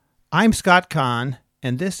I'm Scott Kahn,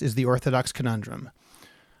 and this is the Orthodox Conundrum.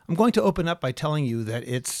 I'm going to open up by telling you that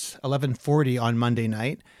it's 11:40 on Monday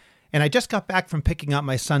night, and I just got back from picking up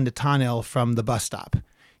my son Natanel from the bus stop.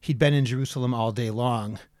 He'd been in Jerusalem all day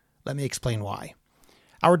long. Let me explain why.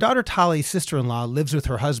 Our daughter Tali's sister-in-law lives with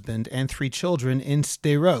her husband and 3 children in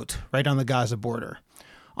Sderot, right on the Gaza border.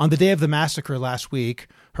 On the day of the massacre last week,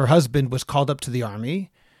 her husband was called up to the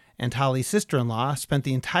army, and Tali's sister-in-law spent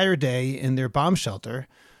the entire day in their bomb shelter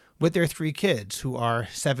with their 3 kids, who are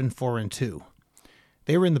 7, 4, and 2.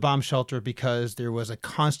 They were in the bomb shelter because there was a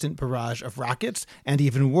constant barrage of rockets, and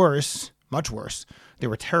even worse, much worse, there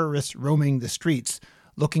were terrorists roaming the streets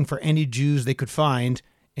looking for any Jews they could find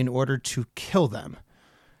in order to kill them.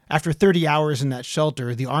 After 30 hours in that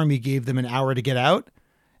shelter, the army gave them an hour to get out,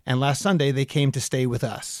 and last Sunday they came to stay with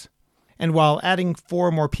us. And while adding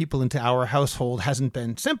 4 more people into our household hasn't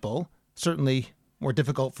been simple, certainly more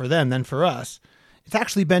difficult for them than for us, it's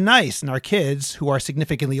actually been nice, and our kids, who are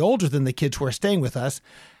significantly older than the kids who are staying with us,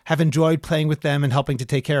 have enjoyed playing with them and helping to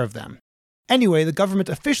take care of them. Anyway, the government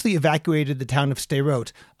officially evacuated the town of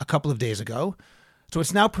Sderot a couple of days ago, so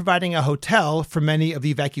it's now providing a hotel for many of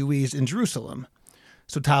the evacuees in Jerusalem.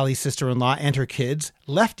 So Tali's sister-in-law and her kids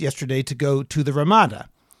left yesterday to go to the Ramada,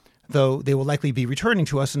 though they will likely be returning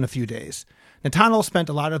to us in a few days. Natanel spent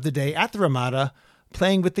a lot of the day at the Ramada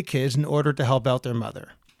playing with the kids in order to help out their mother.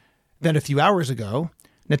 Then a few hours ago,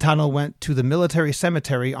 Natanel went to the military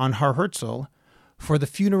cemetery on Har Herzl for the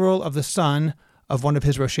funeral of the son of one of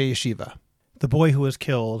his Roshei Yeshiva. The boy who was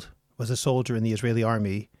killed was a soldier in the Israeli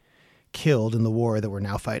army, killed in the war that we're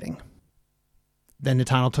now fighting. Then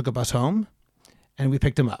Natanel took a bus home, and we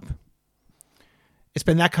picked him up. It's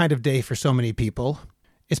been that kind of day for so many people.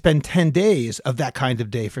 It's been 10 days of that kind of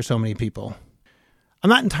day for so many people. I'm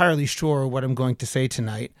not entirely sure what I'm going to say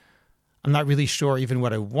tonight. I'm not really sure even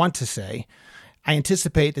what I want to say. I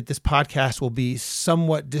anticipate that this podcast will be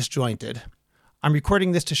somewhat disjointed. I'm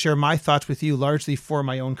recording this to share my thoughts with you largely for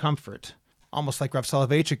my own comfort, almost like Rav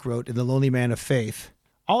Soloveitchik wrote in The Lonely Man of Faith.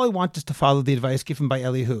 All I want is to follow the advice given by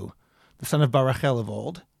Elihu, the son of Barachel of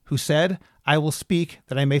old, who said, "I will speak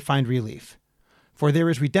that I may find relief. For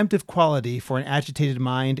there is redemptive quality for an agitated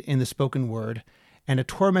mind in the spoken word, and a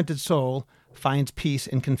tormented soul finds peace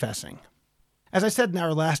in confessing." As I said in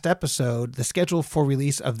our last episode, the schedule for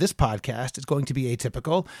release of this podcast is going to be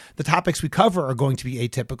atypical. The topics we cover are going to be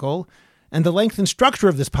atypical, and the length and structure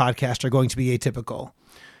of this podcast are going to be atypical.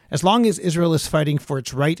 As long as Israel is fighting for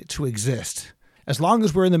its right to exist, as long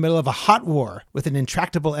as we're in the middle of a hot war with an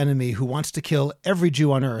intractable enemy who wants to kill every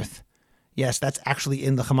Jew on earth, yes, that's actually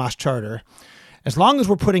in the Hamas charter, as long as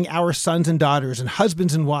we're putting our sons and daughters and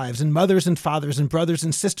husbands and wives and mothers and fathers and brothers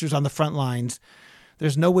and sisters on the front lines,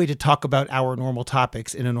 there's no way to talk about our normal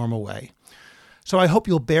topics in a normal way. So I hope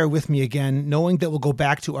you'll bear with me again, knowing that we'll go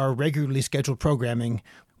back to our regularly scheduled programming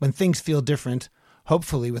when things feel different,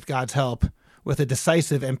 hopefully with God's help, with a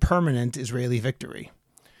decisive and permanent Israeli victory.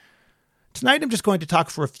 Tonight I'm just going to talk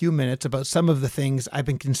for a few minutes about some of the things I've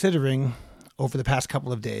been considering over the past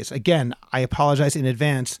couple of days. Again, I apologize in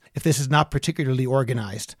advance if this is not particularly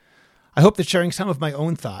organized. I hope that sharing some of my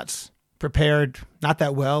own thoughts, prepared not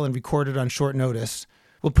that well and recorded on short notice,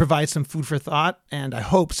 will provide some food for thought and I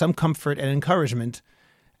hope some comfort and encouragement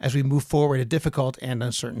as we move forward a difficult and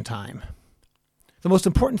uncertain time. The most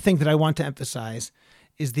important thing that I want to emphasize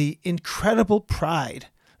is the incredible pride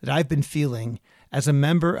that I've been feeling as a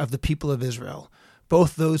member of the people of Israel,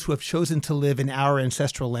 both those who have chosen to live in our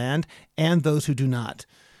ancestral land and those who do not.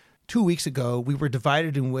 2 weeks ago, we were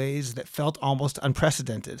divided in ways that felt almost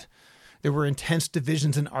unprecedented. There were intense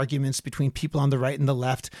divisions and arguments between people on the right and the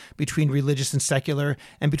left, between religious and secular,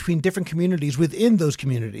 and between different communities within those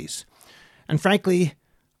communities. And frankly,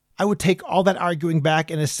 I would take all that arguing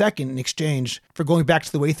back in a second in exchange for going back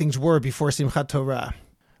to the way things were before Simchat Torah.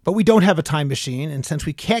 But we don't have a time machine, and since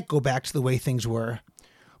we can't go back to the way things were,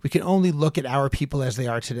 we can only look at our people as they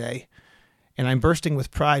are today. And I'm bursting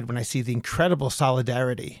with pride when I see the incredible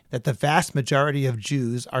solidarity that the vast majority of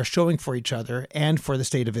Jews are showing for each other and for the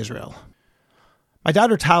state of Israel. My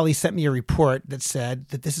daughter Tali sent me a report that said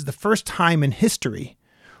that this is the first time in history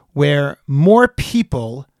where more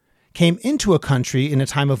people came into a country in a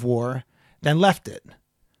time of war than left it.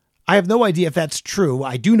 I have no idea if that's true.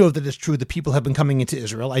 I do know that it's true that people have been coming into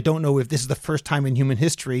Israel. I don't know if this is the first time in human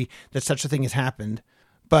history that such a thing has happened,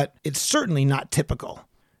 but it's certainly not typical.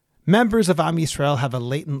 Members of Am Yisrael have a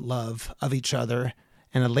latent love of each other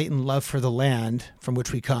and a latent love for the land from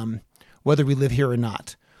which we come, whether we live here or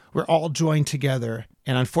not. We're all joined together,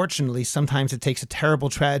 and unfortunately, sometimes it takes a terrible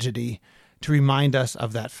tragedy to remind us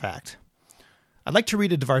of that fact. I'd like to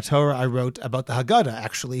read a Dvar Torah I wrote about the Haggadah,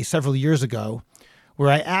 actually, several years ago, where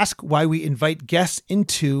I ask why we invite guests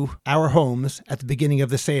into our homes at the beginning of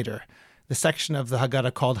the Seder, the section of the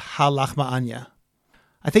Haggadah called Ha-Lachma Anya.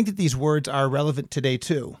 I think that these words are relevant today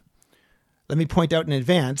too. Let me point out in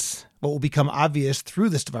advance what will become obvious through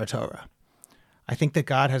this Dvar Torah. I think that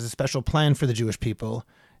God has a special plan for the Jewish people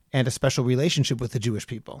and a special relationship with the Jewish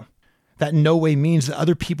people. That in no way means that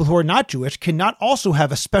other people who are not Jewish cannot also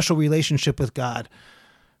have a special relationship with God.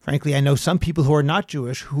 Frankly, I know some people who are not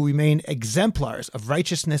Jewish who remain exemplars of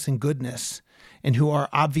righteousness and goodness and who are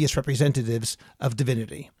obvious representatives of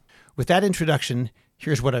divinity. With that introduction,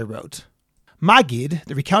 here's what I wrote. Magid,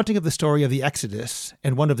 the recounting of the story of the Exodus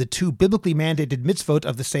and one of the two biblically mandated mitzvot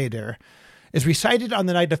of the Seder, is recited on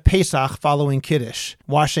the night of Pesach following Kiddush,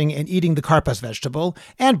 washing and eating the karpas vegetable,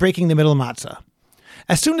 and breaking the middle matzah.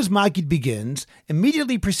 As soon as Magid begins,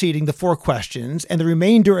 immediately preceding the four questions and the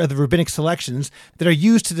remainder of the rabbinic selections that are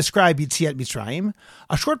used to describe Yetziat Mitzrayim,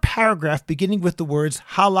 a short paragraph beginning with the words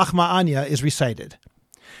Ha-Lachma Anya is recited.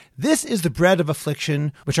 This is the bread of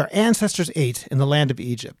affliction which our ancestors ate in the land of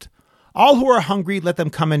Egypt. All who are hungry, let them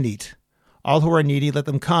come and eat. All who are needy, let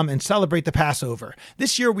them come and celebrate the Passover.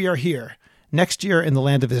 This year we are here. Next year in the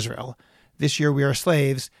land of Israel. This year we are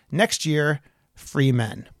slaves. Next year, free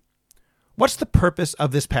men. What's the purpose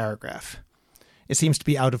of this paragraph? It seems to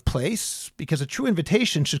be out of place because a true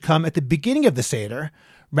invitation should come at the beginning of the Seder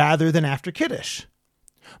rather than after Kiddush.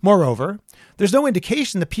 Moreover, there's no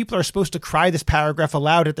indication that people are supposed to cry this paragraph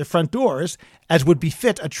aloud at their front doors, as would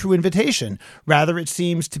befit a true invitation. Rather, it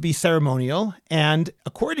seems to be ceremonial and,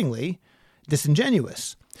 accordingly,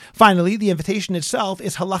 disingenuous. Finally, the invitation itself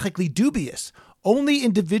is halachically dubious. Only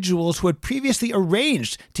individuals who had previously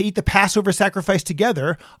arranged to eat the Passover sacrifice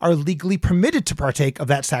together are legally permitted to partake of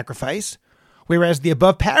that sacrifice, whereas the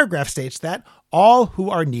above paragraph states that all who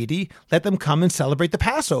are needy, let them come and celebrate the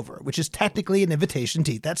Passover, which is technically an invitation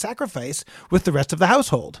to eat that sacrifice with the rest of the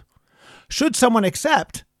household. Should someone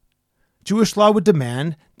accept, Jewish law would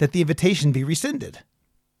demand that the invitation be rescinded.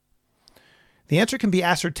 The answer can be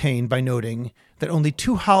ascertained by noting that only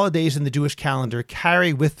two holidays in the Jewish calendar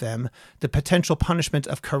carry with them the potential punishment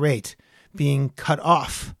of karet, being cut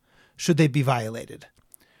off, should they be violated.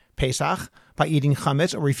 Pesach, by eating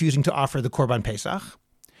chametz or refusing to offer the Korban Pesach,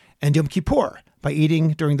 and Yom Kippur, by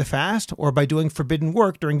eating during the fast or by doing forbidden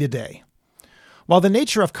work during the day. While the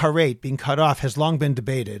nature of karet, being cut off, has long been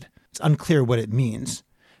debated, it's unclear what it means.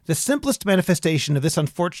 The simplest manifestation of this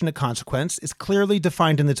unfortunate consequence is clearly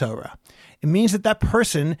defined in the Torah. It means that that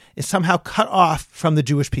person is somehow cut off from the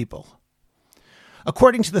Jewish people.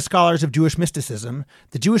 According to the scholars of Jewish mysticism,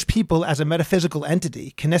 the Jewish people as a metaphysical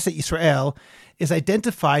entity, Knesset Yisrael, is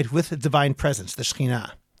identified with the divine presence, the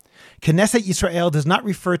Shekhinah. Knesset Yisrael does not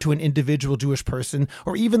refer to an individual Jewish person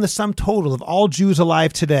or even the sum total of all Jews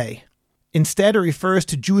alive today. Instead, it refers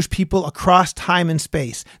to Jewish people across time and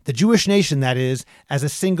space, the Jewish nation, that is, as a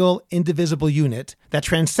single, indivisible unit that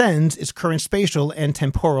transcends its current spatial and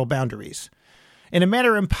temporal boundaries. In a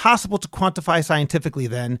manner impossible to quantify scientifically,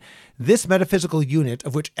 then, this metaphysical unit,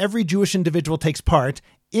 of which every Jewish individual takes part,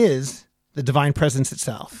 is the divine presence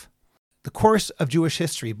itself. The course of Jewish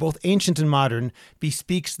history, both ancient and modern,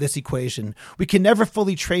 bespeaks this equation. We can never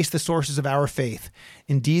fully trace the sources of our faith.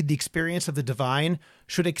 Indeed, the experience of the divine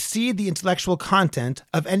should exceed the intellectual content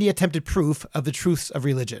of any attempted proof of the truths of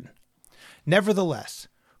religion. Nevertheless,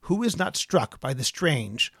 who is not struck by the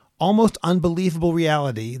strange, almost unbelievable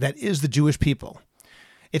reality that is the Jewish people?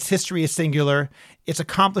 Its history is singular, its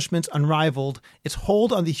accomplishments unrivaled, its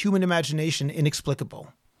hold on the human imagination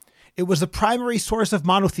inexplicable. It was the primary source of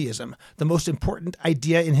monotheism, the most important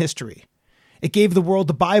idea in history. It gave the world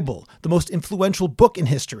the Bible, the most influential book in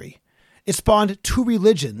history. It spawned two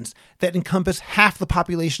religions that encompass half the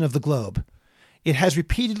population of the globe. It has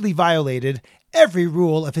repeatedly violated every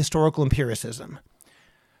rule of historical empiricism.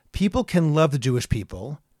 People can love the Jewish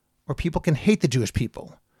people, or people can hate the Jewish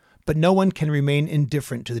people, but no one can remain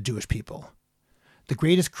indifferent to the Jewish people. The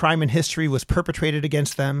greatest crime in history was perpetrated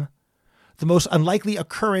against them. The most unlikely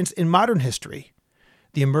occurrence in modern history,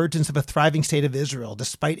 the emergence of a thriving state of Israel,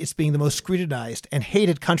 despite its being the most scrutinized and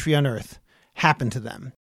hated country on earth, happened to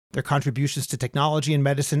them. Their contributions to technology and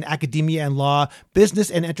medicine, academia and law, business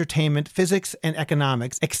and entertainment, physics and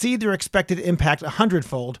economics exceed their expected impact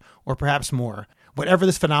 100-fold, or perhaps more. Whatever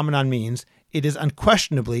this phenomenon means, it is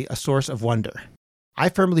unquestionably a source of wonder. I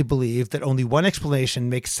firmly believe that only one explanation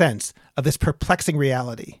makes sense of this perplexing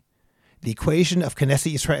reality: the equation of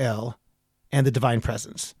Knesset Yisrael and the divine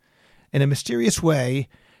presence. In a mysterious way,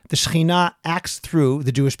 the Shekhinah acts through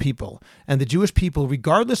the Jewish people, and the Jewish people,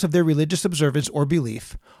 regardless of their religious observance or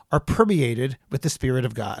belief, are permeated with the Spirit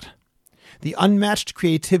of God. The unmatched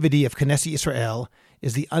creativity of Knesset Yisrael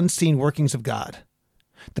is the unseen workings of God.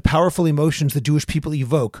 The powerful emotions the Jewish people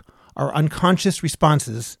evoke are unconscious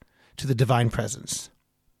responses to the divine presence.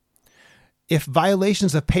 If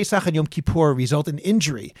violations of Pesach and Yom Kippur result in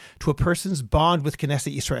injury to a person's bond with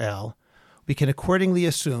Knesset Yisrael, we can accordingly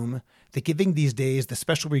assume that giving these days the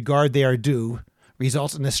special regard they are due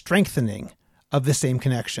results in a strengthening of the same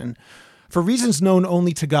connection. For reasons known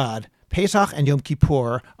only to God, Pesach and Yom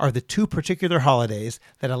Kippur are the two particular holidays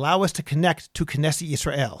that allow us to connect to Knesset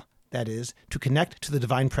Yisrael, that is, to connect to the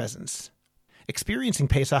divine presence. Experiencing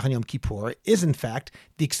Pesach and Yom Kippur is, in fact,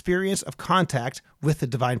 the experience of contact with the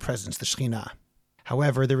divine presence, the Shekhinah.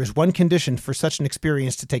 However, there is one condition for such an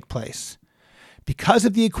experience to take place. Because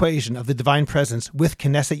of the equation of the divine presence with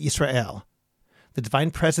Knesset Yisrael, the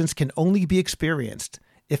divine presence can only be experienced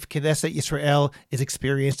if Knesset Yisrael is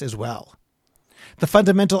experienced as well. The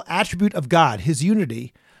fundamental attribute of God, his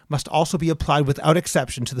unity, must also be applied without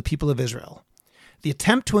exception to the people of Israel. The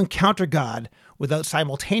attempt to encounter God without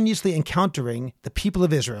simultaneously encountering the people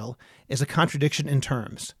of Israel is a contradiction in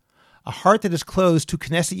terms. A heart that is closed to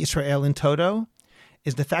Knesset Yisrael in toto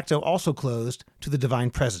is de facto also closed to the divine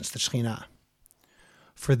presence, the Shekhinah.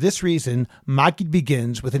 For this reason, Maggid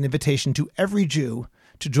begins with an invitation to every Jew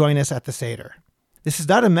to join us at the Seder. This is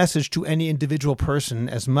not a message to any individual person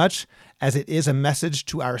as much as it is a message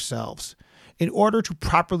to ourselves. In order to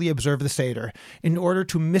properly observe the Seder, in order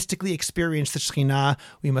to mystically experience the Shekhinah,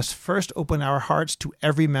 we must first open our hearts to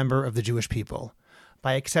every member of the Jewish people.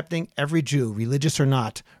 By accepting every Jew, religious or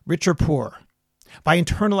not, rich or poor. By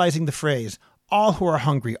internalizing the phrase, all who are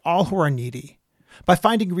hungry, all who are needy. By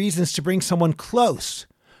finding reasons to bring someone close,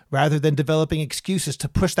 rather than developing excuses to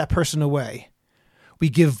push that person away. We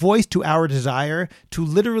give voice to our desire to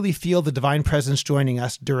literally feel the divine presence joining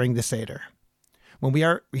us during the Seder. When we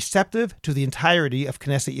are receptive to the entirety of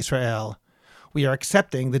Knesset Yisrael, we are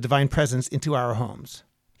accepting the divine presence into our homes.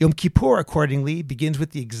 Yom Kippur, accordingly, begins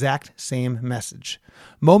with the exact same message.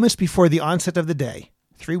 Moments before the onset of the day,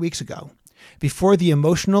 3 weeks ago, before the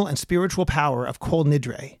emotional and spiritual power of Kol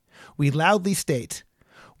Nidre, we loudly state,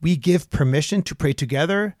 we give permission to pray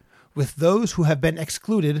together with those who have been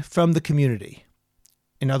excluded from the community.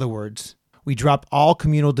 In other words, we drop all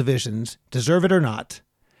communal divisions, deserve it or not,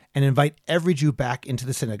 and invite every Jew back into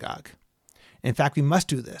the synagogue. In fact, we must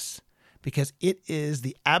do this because it is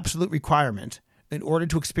the absolute requirement in order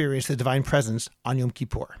to experience the divine presence on Yom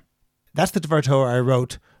Kippur. That's the Dvar Torah I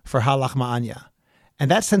wrote for Halach Ma'anya.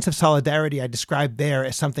 And that sense of solidarity I described there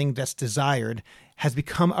as something that's desired has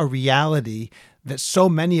become a reality that so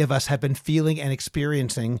many of us have been feeling and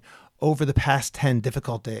experiencing over the past 10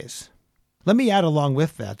 difficult days. Let me add along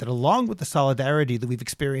with that along with the solidarity that we've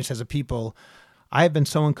experienced as a people, I have been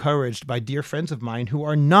so encouraged by dear friends of mine who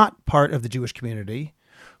are not part of the Jewish community,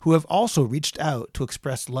 who have also reached out to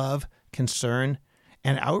express love, concern,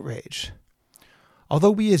 and outrage.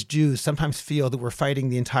 Although we as Jews sometimes feel that we're fighting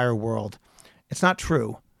the entire world, it's not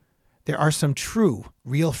true. There are some true,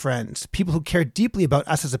 real friends, people who care deeply about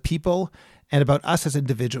us as a people and about us as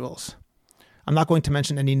individuals. I'm not going to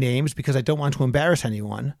mention any names because I don't want to embarrass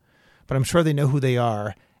anyone, but I'm sure they know who they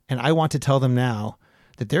are, and I want to tell them now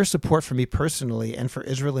that their support for me personally and for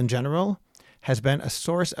Israel in general has been a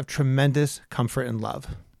source of tremendous comfort and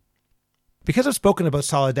love. Because I've spoken about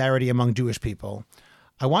solidarity among Jewish people,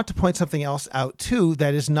 I want to point something else out too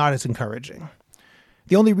that is not as encouraging.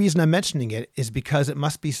 The only reason I'm mentioning it is because it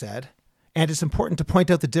must be said, and it's important to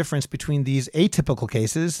point out the difference between these atypical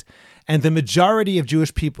cases and the majority of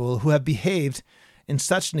Jewish people who have behaved in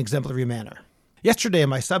such an exemplary manner. Yesterday in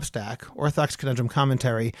my Substack, Orthodox Conundrum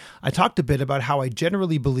Commentary, I talked a bit about how I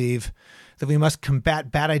generally believe that we must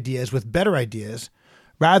combat bad ideas with better ideas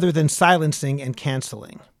rather than silencing and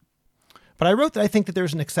canceling. But I wrote that I think that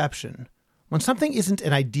there's an exception when something isn't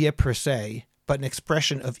an idea per se, but an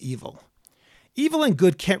expression of evil. Evil and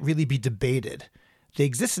good can't really be debated. They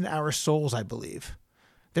exist in our souls, I believe.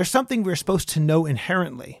 There's something we're supposed to know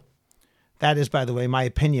inherently. That is, by the way, my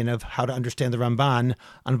opinion of how to understand the Ramban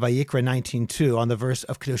on Vayikra 19:2 on the verse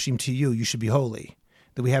of Kedoshim to you should be holy,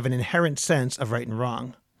 that we have an inherent sense of right and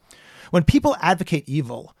wrong. When people advocate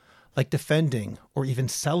evil, like defending or even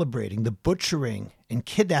celebrating the butchering and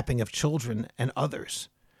kidnapping of children and others,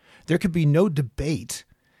 there could be no debate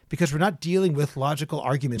because we're not dealing with logical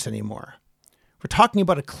arguments anymore. We're talking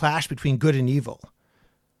about a clash between good and evil.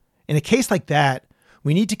 In a case like that,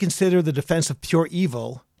 we need to consider the defense of pure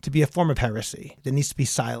evil to be a form of heresy that needs to be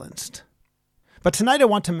silenced. But tonight I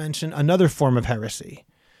want to mention another form of heresy.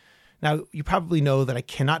 Now, you probably know that I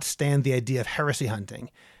cannot stand the idea of heresy hunting.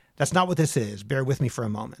 That's not what this is. Bear with me for a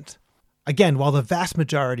moment. Again, while the vast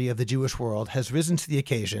majority of the Jewish world has risen to the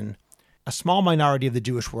occasion, a small minority of the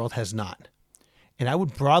Jewish world has not. And I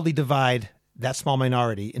would broadly divide that small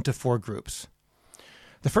minority into 4 groups.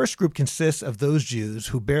 The first group consists of those Jews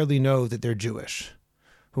who barely know that they're Jewish,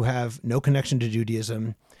 who have no connection to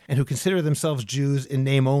Judaism, and who consider themselves Jews in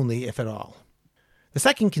name only, if at all. The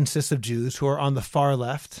second consists of Jews who are on the far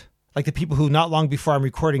left, like the people who, not long before I'm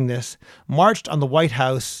recording this, marched on the White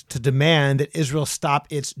House to demand that Israel stop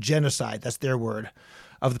its genocide, that's their word,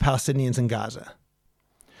 of the Palestinians in Gaza.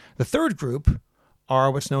 The third group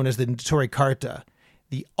are what's known as the Neturei Karta,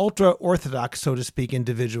 the ultra-Orthodox, so to speak,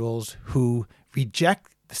 individuals who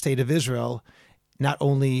reject the state of Israel, not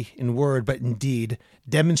only in word but in deed,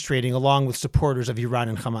 demonstrating along with supporters of Iran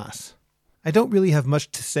and Hamas. I don't really have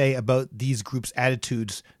much to say about these groups'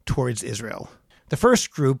 attitudes towards Israel. The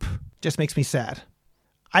first group just makes me sad.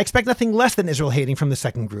 I expect nothing less than Israel hating from the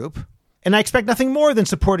second group, and I expect nothing more than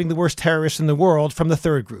supporting the worst terrorists in the world from the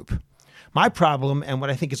third group. My problem, and what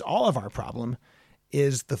I think is all of our problem,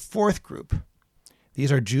 is the fourth group.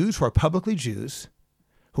 These are Jews who are publicly Jews,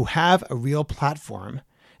 who have a real platform,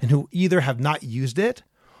 and who either have not used it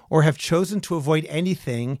or have chosen to avoid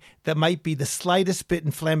anything that might be the slightest bit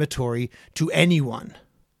inflammatory to anyone.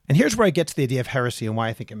 And here's where I get to the idea of heresy and why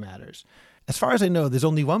I think it matters. As far as I know, there's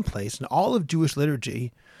only one place in all of Jewish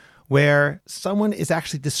liturgy where someone is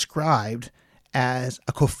actually described as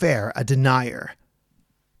a kofer, a denier.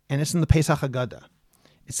 And it's in the Pesach Haggadah.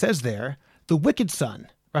 It says there, the wicked son,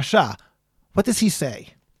 Rasha, what does he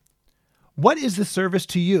say? What is the service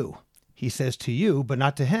to you? He says to you, but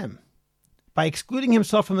not to him. By excluding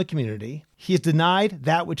himself from the community, he has denied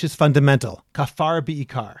that which is fundamental, kafar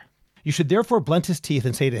bi'ikar. You should therefore blunt his teeth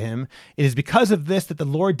and say to him, it is because of this that the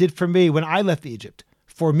Lord did for me when I left Egypt.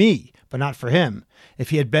 For me, but not for him. If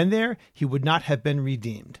he had been there, he would not have been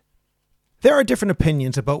redeemed. There are different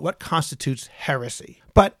opinions about what constitutes heresy.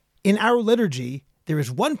 But in our liturgy, there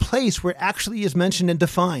is one place where it actually is mentioned and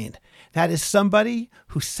defined. That is somebody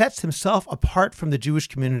who sets himself apart from the Jewish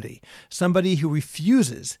community. Somebody who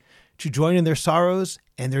refuses to join in their sorrows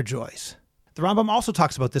and their joys. The Rambam also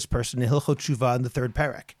talks about this person in Hilchot Tshuva in the 3rd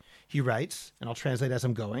Perek. He writes, and I'll translate as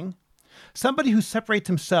I'm going, somebody who separates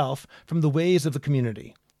himself from the ways of the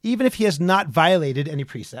community, even if he has not violated any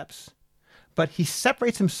precepts, but he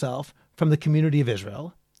separates himself from the community of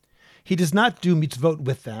Israel. He does not do mitzvot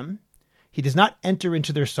with them. He does not enter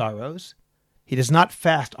into their sorrows. He does not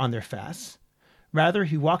fast on their fasts. Rather,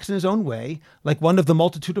 he walks in his own way, like one of the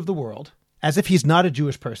multitude of the world. As if he's not a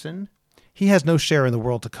Jewish person, he has no share in the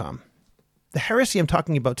world to come. The heresy I'm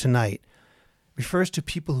talking about tonight refers to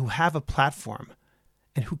people who have a platform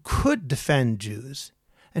and who could defend Jews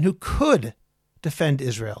and who could defend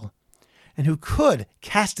Israel and who could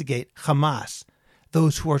castigate Hamas,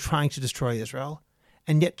 those who are trying to destroy Israel,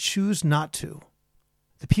 and yet choose not to.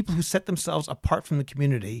 The people who set themselves apart from the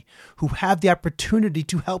community, who have the opportunity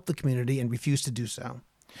to help the community and refuse to do so.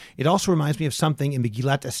 It also reminds me of something in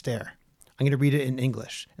Megillat Esther. I'm going to read it in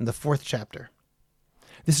English, in the 4th chapter.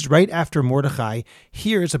 This is right after Mordechai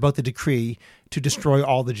hears about the decree to destroy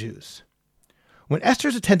all the Jews. When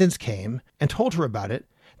Esther's attendants came and told her about it,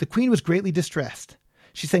 the queen was greatly distressed.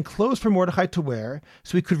 She sent clothes for Mordechai to wear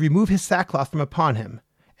so he could remove his sackcloth from upon him,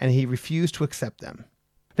 and he refused to accept them.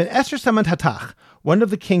 Then Esther summoned Hathach, one of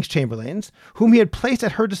the king's chamberlains, whom he had placed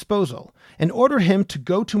at her disposal, and ordered him to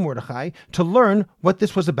go to Mordechai to learn what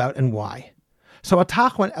this was about and why. So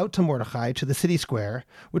Hathach went out to Mordechai to the city square,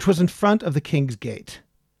 which was in front of the king's gate.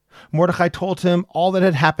 Mordechai told him all that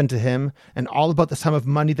had happened to him and all about the sum of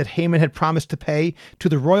money that Haman had promised to pay to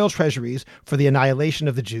the royal treasuries for the annihilation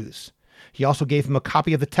of the Jews. He also gave him a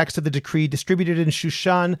copy of the text of the decree distributed in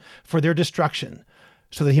Shushan for their destruction,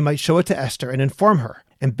 so that he might show it to Esther and inform her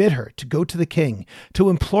and bid her to go to the king, to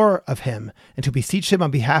implore of him and to beseech him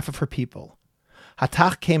on behalf of her people.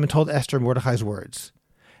 Hathach came and told Esther Mordechai's words.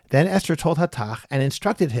 Then Esther told Hathach and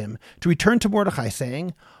instructed him to return to Mordechai,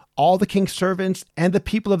 saying, all the king's servants and the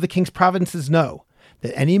people of the king's provinces know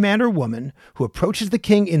that any man or woman who approaches the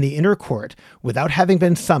king in the inner court without having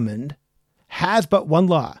been summoned has but one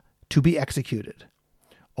law, to be executed.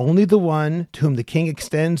 Only the one to whom the king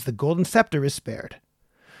extends the golden scepter is spared.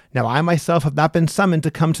 Now I myself have not been summoned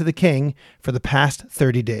to come to the king for the past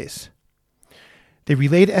 30 days. They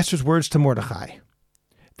relayed Esther's words to Mordechai.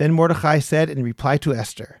 Then Mordechai said in reply to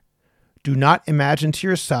Esther, do not imagine to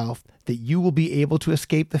yourself that you will be able to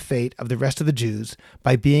escape the fate of the rest of the Jews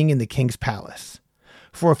by being in the king's palace.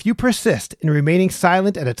 For if you persist in remaining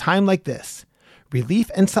silent at a time like this,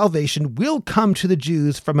 relief and salvation will come to the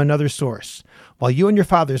Jews from another source, while you and your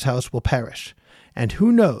father's house will perish. And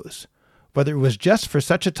who knows whether it was just for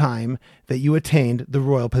such a time that you attained the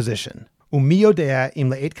royal position. Umi yodea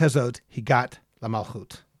im la'et kazot higat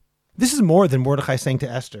lamalchut. This is more than Mordecai saying to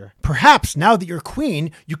Esther, perhaps now that you're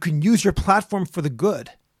queen, you can use your platform for the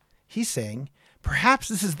good. He's saying, perhaps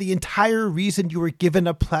this is the entire reason you were given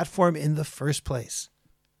a platform in the first place.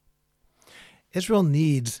 Israel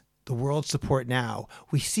needs the world's support now.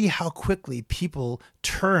 We see how quickly people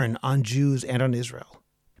turn on Jews and on Israel.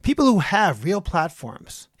 People who have real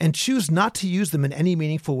platforms and choose not to use them in any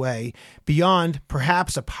meaningful way beyond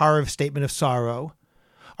perhaps a power of statement of sorrow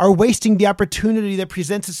are wasting the opportunity that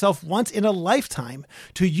presents itself once in a lifetime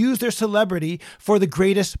to use their celebrity for the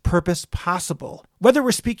greatest purpose possible. Whether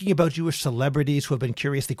we're speaking about Jewish celebrities who have been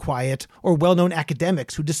curiously quiet, or well-known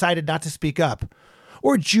academics who decided not to speak up,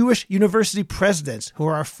 or Jewish university presidents who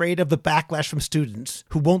are afraid of the backlash from students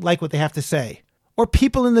who won't like what they have to say, or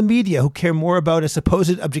people in the media who care more about a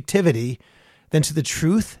supposed objectivity than to the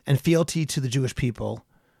truth and fealty to the Jewish people,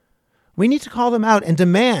 we need to call them out and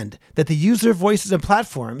demand that they use their voices and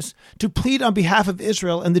platforms to plead on behalf of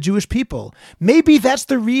Israel and the Jewish people. Maybe that's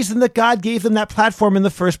the reason that God gave them that platform in the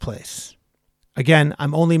first place. Again,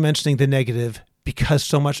 I'm only mentioning the negative because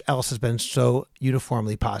so much else has been so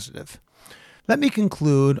uniformly positive. Let me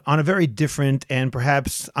conclude on a very different and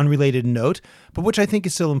perhaps unrelated note, but which I think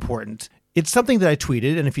is still important. It's something that I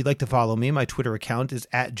tweeted, and if you'd like to follow me, my Twitter account is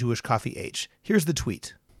 @JewishCoffeeH. Here's the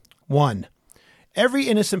tweet. 1. Every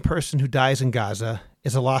innocent person who dies in Gaza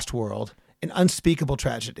is a lost world, an unspeakable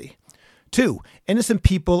tragedy. 2. Innocent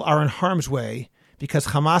people are in harm's way because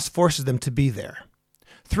Hamas forces them to be there.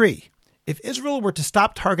 3. If Israel were to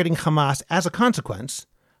stop targeting Hamas as a consequence,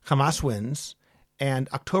 Hamas wins, and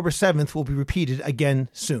October 7th will be repeated again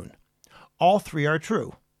soon. All three are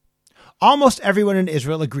true. Almost everyone in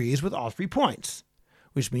Israel agrees with all 3 points,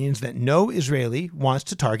 which means that no Israeli wants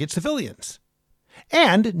to target civilians.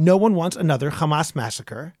 And no one wants another Hamas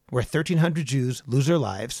massacre where 1,300 Jews lose their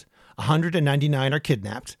lives, 199 are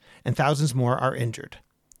kidnapped, and thousands more are injured.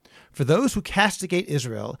 For those who castigate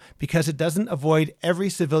Israel because it doesn't avoid every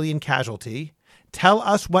civilian casualty, tell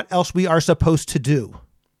us what else we are supposed to do.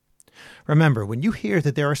 Remember, when you hear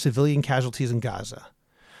that there are civilian casualties in Gaza,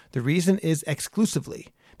 the reason is exclusively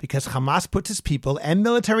because Hamas puts its people and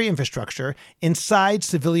military infrastructure inside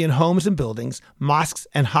civilian homes and buildings, mosques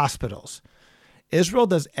and hospitals. Israel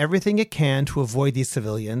does everything it can to avoid these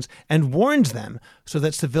civilians and warns them so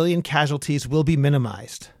that civilian casualties will be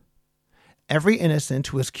minimized. Every innocent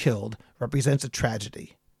who is killed represents a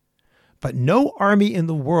tragedy. But no army in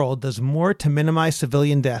the world does more to minimize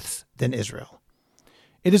civilian deaths than Israel.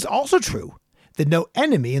 It is also true that no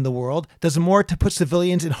enemy in the world does more to put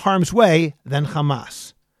civilians in harm's way than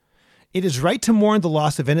Hamas. It is right to mourn the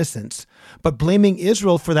loss of innocents, but blaming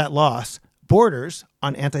Israel for that loss borders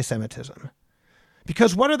on anti-Semitism.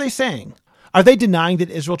 Because what are they saying? Are they denying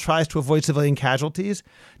that Israel tries to avoid civilian casualties,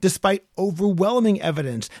 despite overwhelming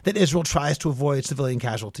evidence that Israel tries to avoid civilian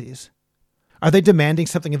casualties? Are they demanding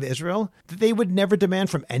something of Israel that they would never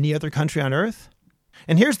demand from any other country on earth?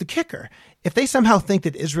 And here's the kicker. If they somehow think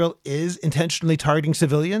that Israel is intentionally targeting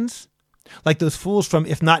civilians, like those fools from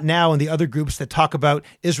If Not Now and the other groups that talk about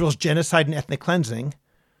Israel's genocide and ethnic cleansing,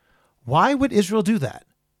 why would Israel do that?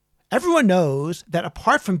 Everyone knows that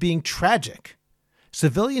apart from being tragic,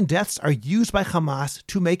 civilian deaths are used by Hamas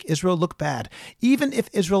to make Israel look bad, even if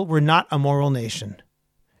Israel were not a moral nation.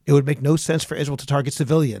 It would make no sense for Israel to target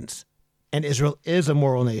civilians. And Israel is a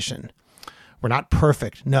moral nation. We're not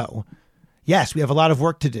perfect, no. Yes, we have a lot of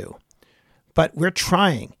work to do. But we're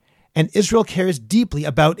trying, and Israel cares deeply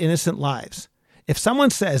about innocent lives. If someone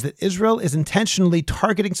says that Israel is intentionally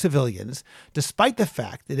targeting civilians, despite the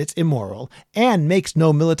fact that it's immoral and makes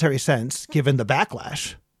no military sense given the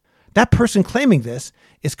backlash, that person claiming this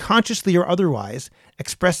is consciously or otherwise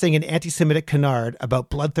expressing an anti-Semitic canard about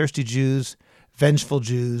bloodthirsty Jews, vengeful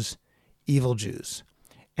Jews, evil Jews.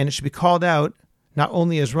 And it should be called out not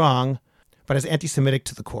only as wrong, but as anti-Semitic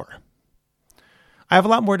to the core. I have a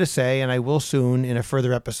lot more to say, and I will soon in a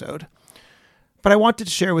further episode. But I wanted to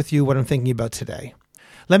share with you what I'm thinking about today.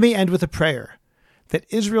 Let me end with a prayer that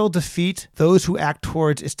Israel defeat those who act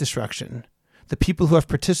towards its destruction, the people who have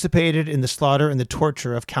participated in the slaughter and the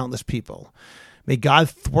torture of countless people. May God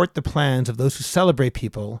thwart the plans of those who celebrate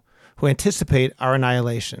people who anticipate our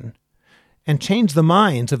annihilation, and change the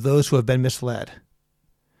minds of those who have been misled.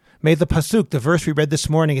 May the pasuk, the verse we read this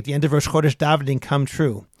morning at the end of Rosh Chodesh davening, come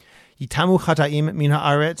true. Yitamu chataim min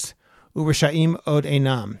haaretz, u'reshaim od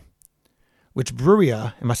einam, which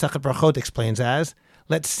Bruria in Masechet Brachot explains as,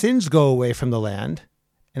 let sins go away from the land,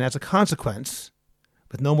 and as a consequence,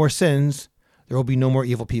 with no more sins, there will be no more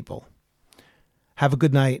evil people. Have a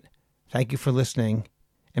good night. Thank you for listening,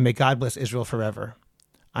 and may God bless Israel forever.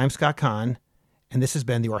 I'm Scott Kahn, and this has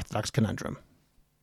been The Orthodox Conundrum.